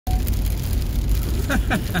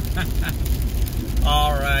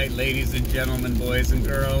All right, ladies and gentlemen, boys and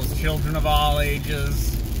girls, children of all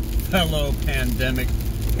ages, fellow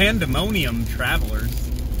Pandemonium travelers.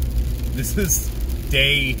 This is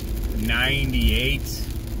day 98,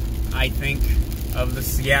 I think, of the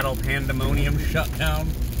Seattle Pandemonium shutdown,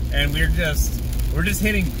 and we're just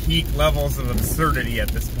hitting peak levels of absurdity at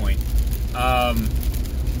this point.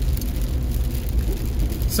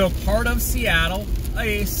 So part of Seattle,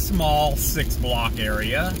 a small 6-block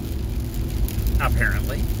area,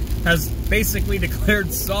 apparently, has basically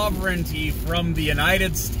declared sovereignty from the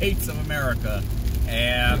United States of America,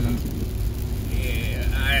 and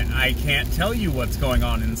I can't tell you what's going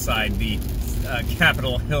on inside the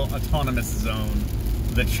Capitol Hill Autonomous Zone,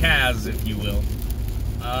 the CHAZ, if you will.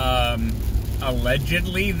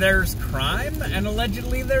 Allegedly there's crime, and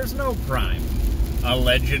allegedly there's no crime.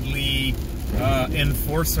 Allegedly,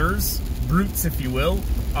 enforcers, brutes if you will,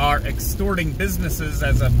 are extorting businesses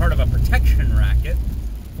as a part of a protection racket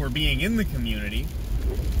for being in the community.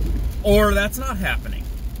 Or that's not happening.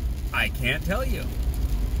 I can't tell you.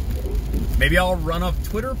 Maybe I'll run a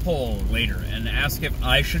Twitter poll later and ask if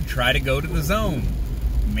I should try to go to the zone.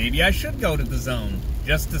 Maybe I should go to the zone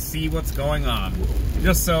just to see what's going on.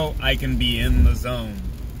 Just so I can be in the zone.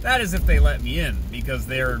 That is if they let me in, because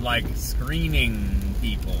they're like screening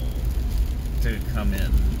people to come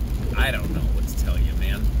in. I don't know what to tell you,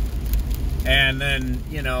 man. And then,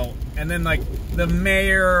 you know, and then like the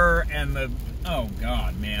mayor and the, oh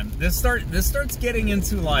god, man. This starts getting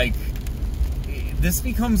into like, this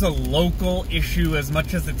becomes a local issue as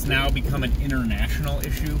much as it's now become an international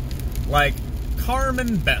issue. Like,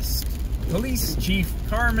 Carmen Best, Police Chief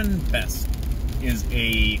Carmen Best, is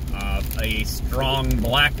a strong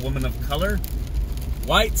black woman of color.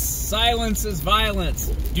 White silence is violence.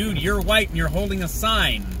 Dude, you're white and you're holding a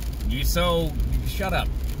sign. Shut up.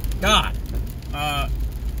 God.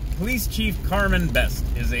 Police Chief Carmen Best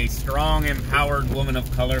is a strong, empowered woman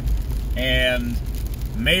of color, and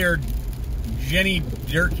Mayor Jenny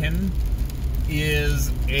Durkin is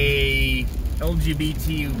a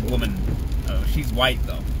LGBT woman. Oh, she's white,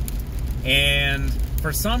 though. And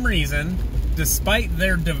for some reason, despite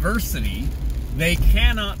their diversity, they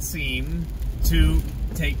cannot seem to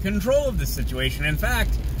take control of this situation. In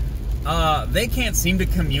fact, they can't seem to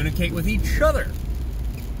communicate with each other.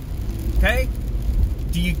 Okay?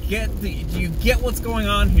 Do you get what's going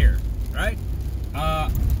on here? Right?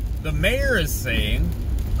 The mayor is saying,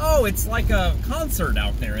 oh, it's like a concert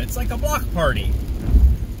out there. It's like a block party.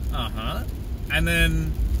 Uh-huh. And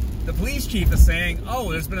then the police chief is saying,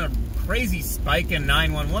 oh, there's been a crazy spike in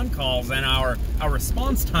 911 calls, and our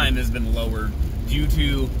response time has been lowered due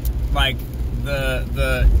to, like,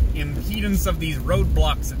 the impedance of these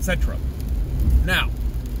roadblocks, etc. Now,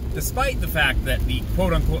 despite the fact that the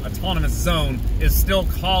quote-unquote autonomous zone is still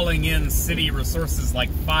calling in city resources like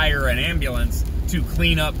fire and ambulance to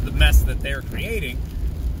clean up the mess that they're creating,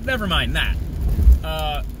 never mind that.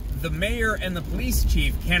 The mayor and the police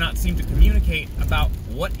chief cannot seem to communicate about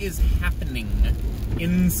what is happening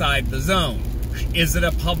inside the zone. Is it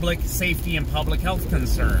a public safety and public health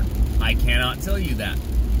concern? I cannot tell you that.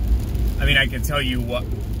 I mean, I can tell you what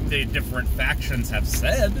the different factions have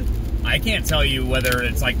said. I can't tell you whether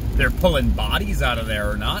it's like they're pulling bodies out of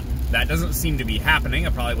there or not. That doesn't seem to be happening.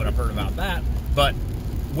 I probably would have heard about that. But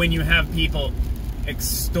when you have people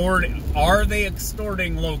extorting, are they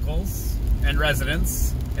extorting locals and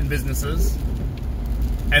residents and businesses,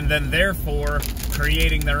 and then therefore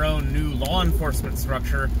creating their own new law enforcement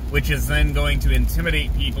structure, which is then going to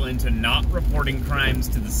intimidate people into not reporting crimes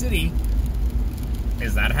to the city?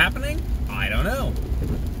 Is that happening? I don't know.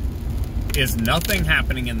 Is nothing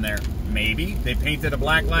happening in there? Maybe. They painted a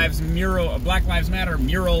Black Lives Matter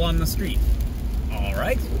mural on the street. All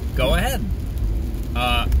right, go ahead.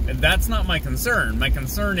 That's not my concern. My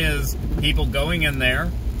concern is people going in there,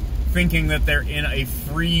 thinking that they're in a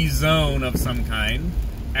free zone of some kind,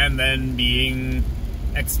 and then being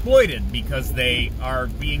exploited because they are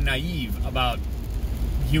being naive about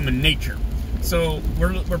human nature. So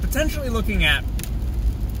we're potentially looking at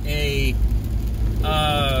a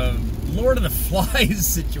Lord of the Flies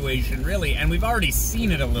situation, really, and we've already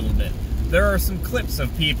seen it a little bit. There are some clips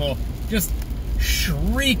of people just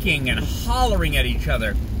shrieking and hollering at each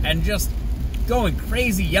other and just going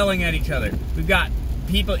crazy, yelling at each other. We've got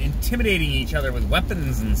people intimidating each other with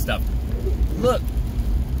weapons and stuff. Look,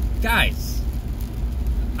 guys,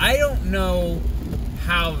 I don't know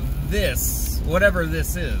how this, whatever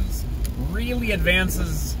this is, really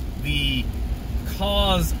advances the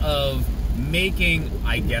cause of making,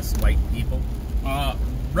 I guess, white people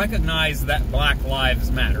recognize that Black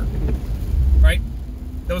Lives Matter, right?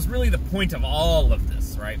 that was really the point of all of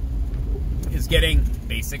this, right? Is getting,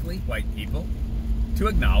 basically, white people to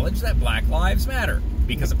acknowledge that black lives matter.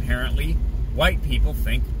 Because apparently, white people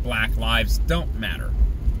think black lives don't matter.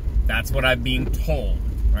 That's what I'm being told,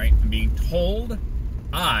 right? I'm being told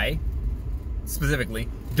I, specifically,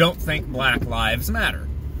 don't think black lives matter.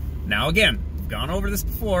 Now again, we've gone over this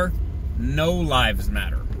before, no lives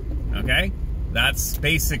matter, okay? That's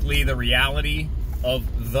basically the reality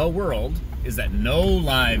of the world, is that no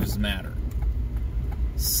lives matter.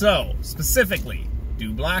 So, specifically,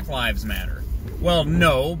 do black lives matter? Well,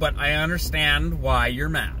 no, but I understand why you're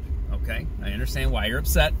mad, okay? I understand why you're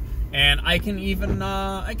upset, and I can even,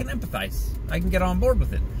 I can empathize. I can get on board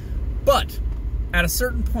with it. But, at a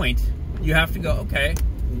certain point, you have to go, okay,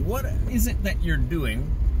 what is it that you're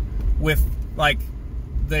doing with, like,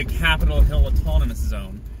 the Capitol Hill Autonomous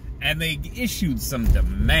Zone? And they issued some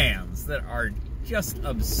demands that are just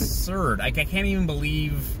absurd. Like, I can't even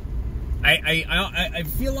believe... I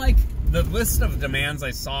feel like the list of demands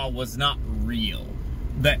I saw was not real.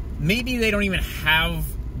 That maybe they don't even have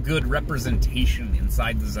good representation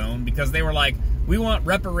inside the zone, because they were like, we want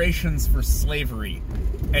reparations for slavery.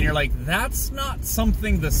 And you're like, that's not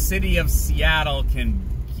something the city of Seattle can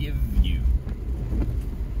give you.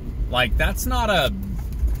 Like, that's not a...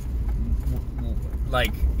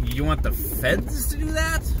 Like, you want the feds to do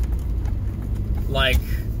that? Like,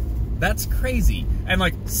 that's crazy. And,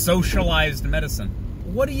 like, socialized medicine.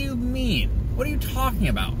 What do you mean? What are you talking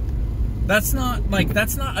about? That's not, like,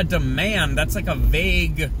 that's not a demand. That's, like, a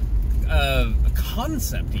vague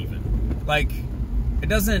concept, even. Like, it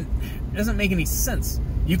doesn't make any sense.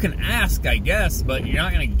 You can ask, I guess, but you're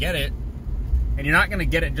not going to get it. And you're not going to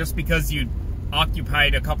get it just because you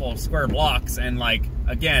occupied a couple of square blocks. And, like,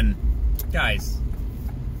 again, guys...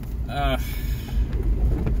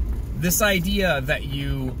 this idea that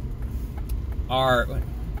you are...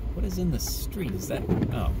 What is in the street? Is that...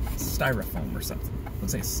 Oh, styrofoam or something.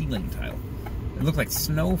 Looks like a ceiling tile. It looked like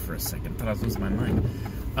snow for a second. Thought I was losing my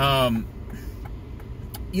mind.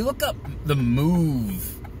 You look up the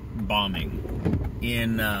MOVE bombing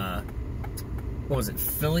in, what was it,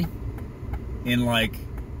 Philly? In, like,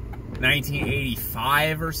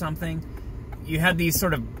 1985 or something. You had these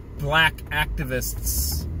sort of black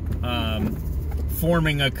activists...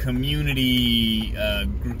 forming a community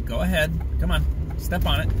group. Go ahead. Come on. Step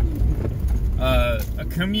on it. A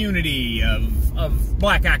community of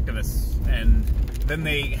black activists. And then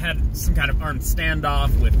they had some kind of armed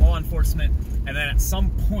standoff with law enforcement. And then at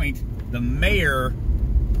some point, the mayor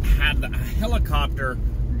had a helicopter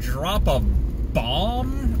drop a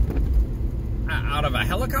bomb out of a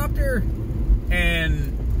helicopter.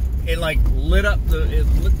 And it, like, lit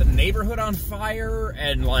the neighborhood on fire,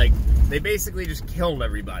 and, like, they basically just killed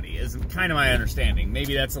everybody, is kind of my understanding.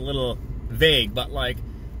 Maybe that's a little vague, but, like,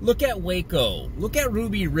 look at Waco. Look at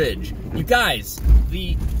Ruby Ridge. You guys,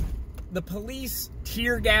 the police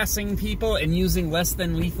tear-gassing people and using less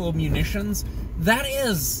than lethal munitions, that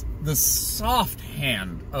is the soft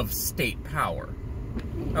hand of state power.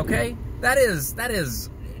 Okay? That is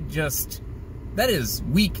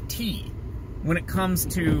weak tea when it comes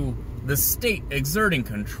to the state exerting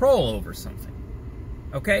control over something.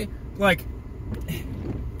 Okay? Like,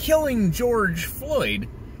 killing George Floyd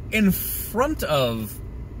in front of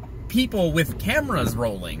people with cameras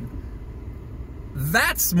rolling,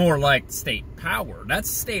 that's more like state power. That's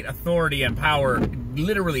state authority and power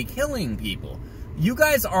literally killing people. You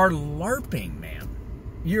guys are LARPing, man.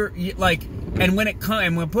 You're like, and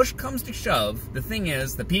when push comes to shove, the thing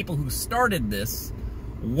is, the people who started this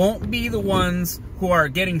won't be the ones who are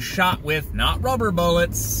getting shot with not rubber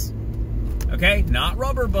bullets, okay? Not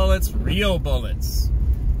rubber bullets, real bullets.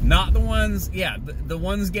 Not the ones, yeah, the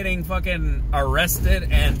ones getting fucking arrested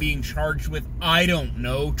and being charged with, I don't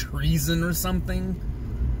know, treason or something.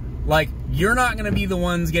 Like, you're not gonna be the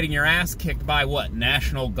ones getting your ass kicked by, what,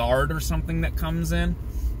 National Guard or something that comes in?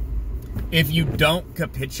 If you don't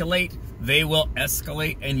capitulate, they will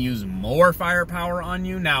escalate and use more firepower on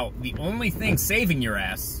you. Now, the only thing saving your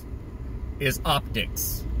ass is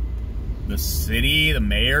optics. The city, the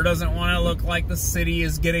mayor doesn't want to look like the city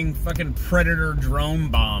is getting fucking predator drone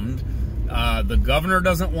bombed. The governor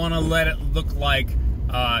doesn't want to let it look like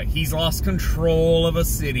he's lost control of a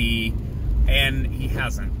city. And he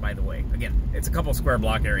hasn't, by the way. Again, it's a couple square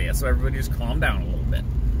block area, so everybody just calm down a little bit.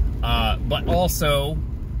 But also...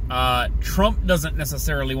 Trump doesn't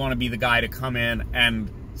necessarily want to be the guy to come in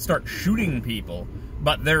and start shooting people,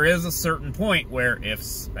 but there is a certain point where, if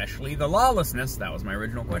especially the lawlessness, that was my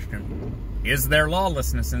original question, is there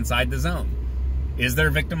lawlessness inside the zone? Is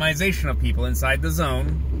there victimization of people inside the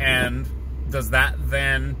zone, and does that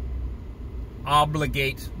then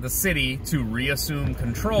obligate the city to reassume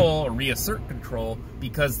control or reassert control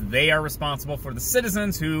because they are responsible for the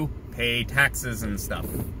citizens who pay taxes and stuff.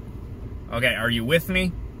 Okay, are you with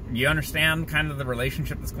me? You understand kind of the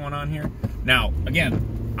relationship that's going on here? Now,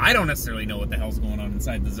 again, I don't necessarily know what the hell's going on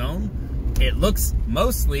inside the zone. It looks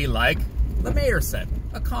mostly like the mayor said,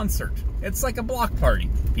 a concert. It's like a block party.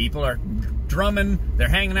 People are drumming, they're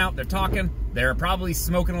hanging out, they're talking, they're probably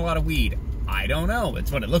smoking a lot of weed. I don't know.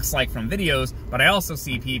 It's what it looks like from videos, but I also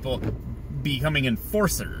see people becoming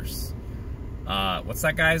enforcers. What's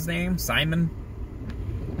that guy's name? Simon?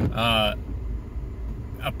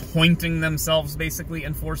 Appointing themselves, basically,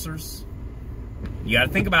 enforcers. You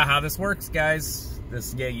gotta think about how this works, guys.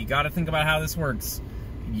 You gotta think about how this works.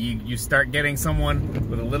 You start getting someone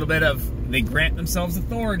with a little bit of, they grant themselves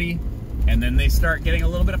authority, and then they start getting a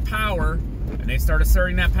little bit of power, and they start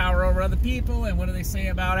asserting that power over other people, and what do they say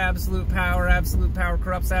about absolute power? Absolute power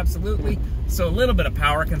corrupts absolutely. So a little bit of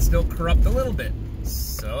power can still corrupt a little bit.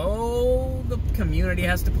 So the community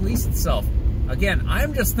has to police itself. Again,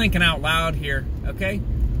 I'm just thinking out loud here, okay?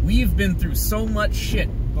 We've been through so much shit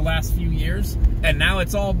the last few years, and now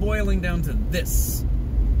it's all boiling down to this.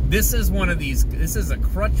 This is one of these, this is a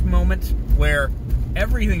crutch moment where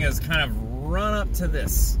everything has kind of run up to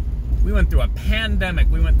this. We went through a pandemic,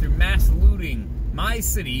 we went through mass looting. My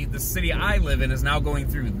city, the city I live in, is now going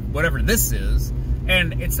through whatever this is,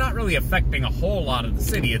 and it's not really affecting a whole lot of the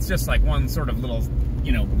city. It's just like one sort of little,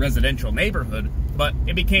 you know, residential neighborhood, but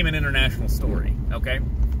it became an international story, okay?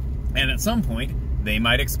 And at some point, they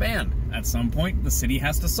might expand. At some point, the city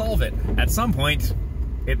has to solve it. At some point,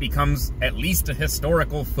 it becomes at least a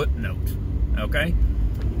historical footnote, okay?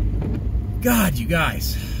 God, you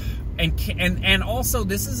guys. And also,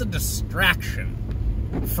 this is a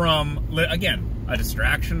distraction from, again, a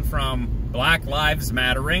distraction from Black Lives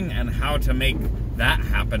Mattering and how to make that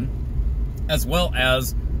happen, as well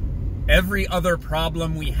as every other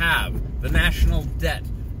problem we have. The national debt,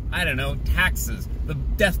 I don't know, taxes, the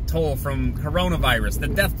death toll from coronavirus, the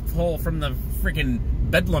death toll from the freaking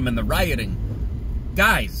bedlam and the rioting.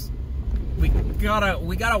 Guys, we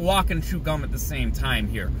gotta walk and chew gum at the same time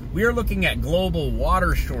here. We are looking at global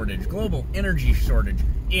water shortage, global energy shortage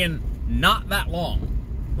in not that long.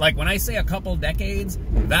 Like when I say a couple decades,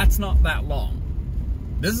 that's not that long.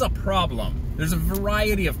 This is a problem. There's a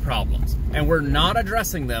variety of problems, and we're not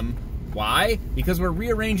addressing them. Why? Because we're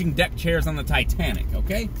rearranging deck chairs on the Titanic,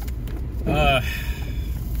 okay?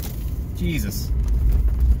 Jesus.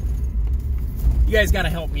 You guys gotta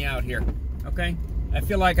help me out here, okay? I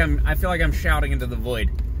feel like I'm shouting into the void.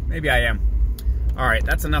 Maybe I am. All right,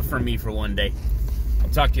 that's enough from me for one day. I'll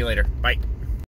talk to you later. Bye.